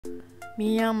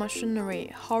Mingyang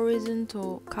Machinery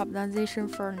horizontal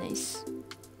carbonization furnace.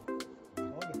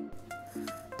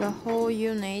 The whole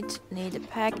unit need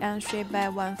pack and ship by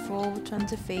one full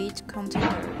 20 feet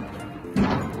container.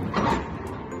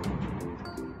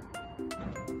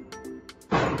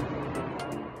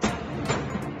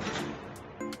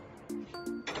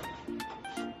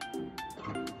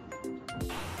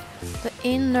 The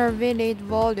inner village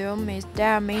volume is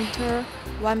diameter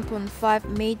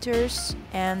 1.5 meters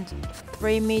and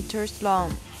 3 meters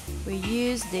long. We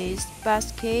use these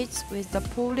baskets with the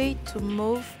pulley to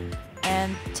move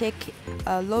and take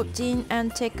load in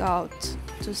and take out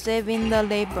to save in the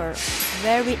labor.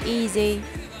 Very easy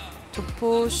to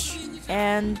push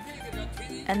and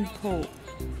pull.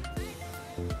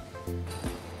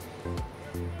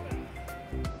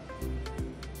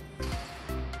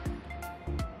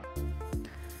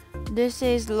 This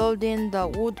is loading the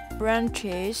wood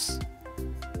branches.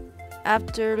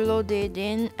 After loaded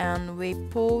in and we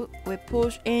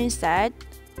push inside,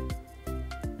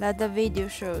 like the video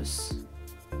shows,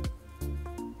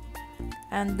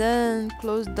 and then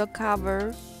close the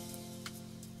cover,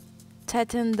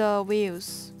 tighten the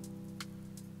wheels.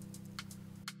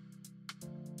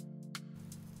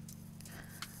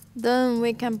 Then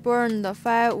we can burn the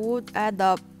firewood at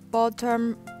the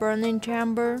bottom burning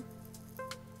chamber.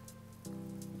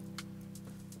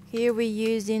 Here we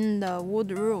using the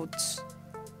wood roots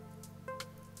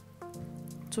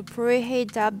to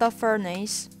preheat up the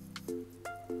furnace.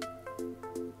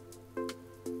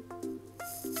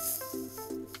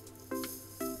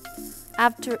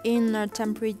 After inner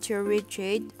temperature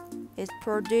reached, it's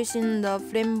producing the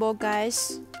flammable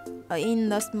gas in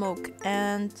the smoke,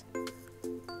 and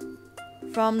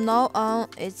from now on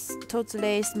it's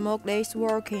totally smokeless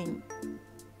working.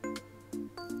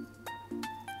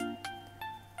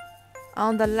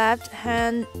 On the left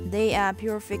hand, they are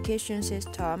purification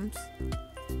systems,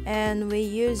 and we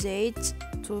use it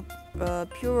to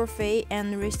purify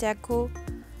and recycle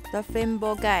the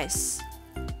flammable gas.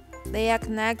 They are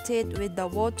connected with the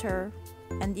water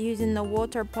and using the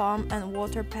water pump and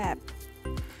water pipe.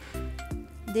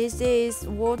 This is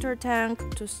water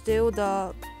tank to seal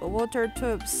the water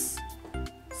tubes,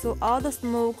 so all the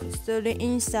smoke still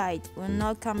inside will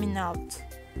not coming out.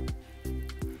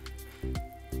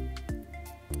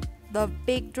 The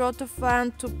big throttle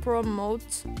fan to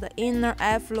promote the inner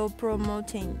airflow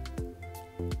promoting.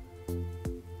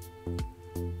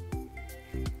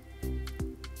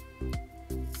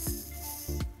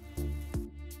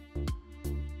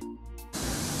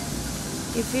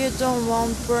 If you don't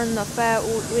want to burn the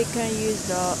firewood, we can use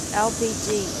the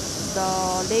LPG, the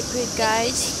liquid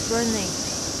gas burning.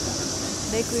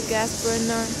 Liquid gas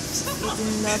burner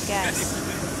using the gas,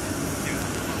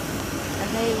 and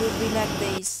they will be like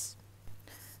this.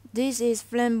 This is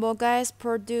flammable gas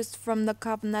produced from the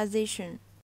carbonization.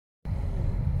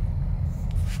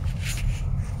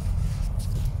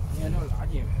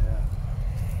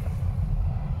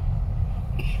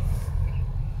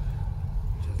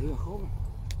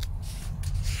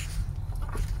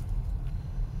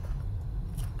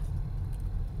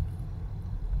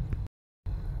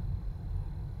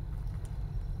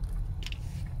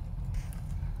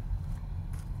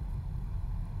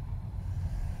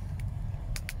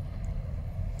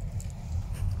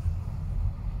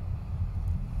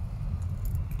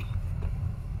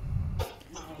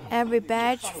 Every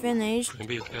batch finished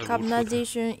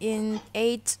carbonization in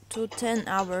 8 to 10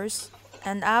 hours,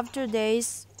 and after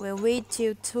this we wait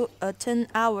till 10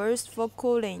 hours for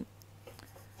cooling.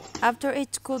 After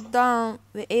it cooled down,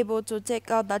 we're able to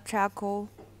take out the charcoal.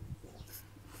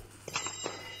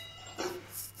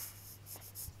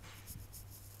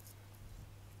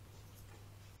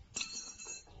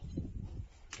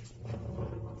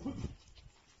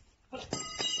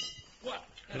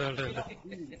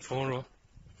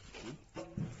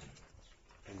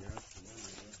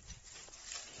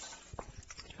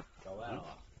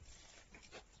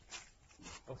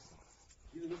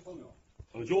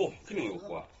有，肯定有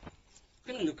火，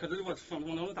肯定就开始我上头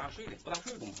那种大水的，不大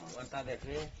水动它。我打点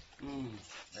水，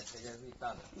那这点水打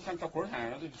的。你看这锅上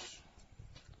都。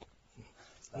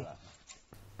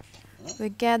We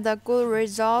get the good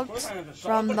results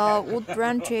from the wood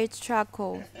branches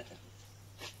charcoal.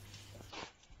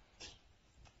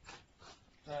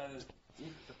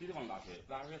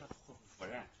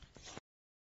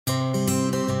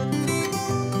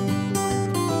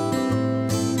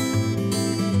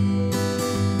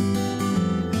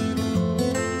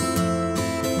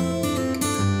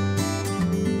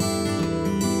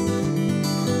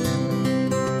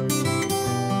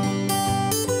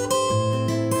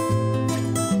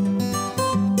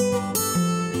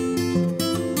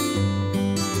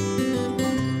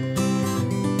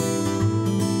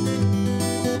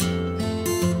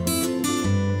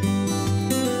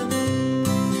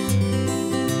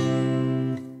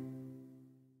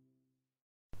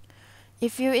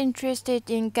 If you're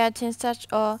interested in getting such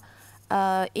a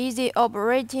easy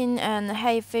operating and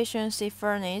high efficiency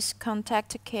furnace,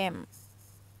 contact Kim.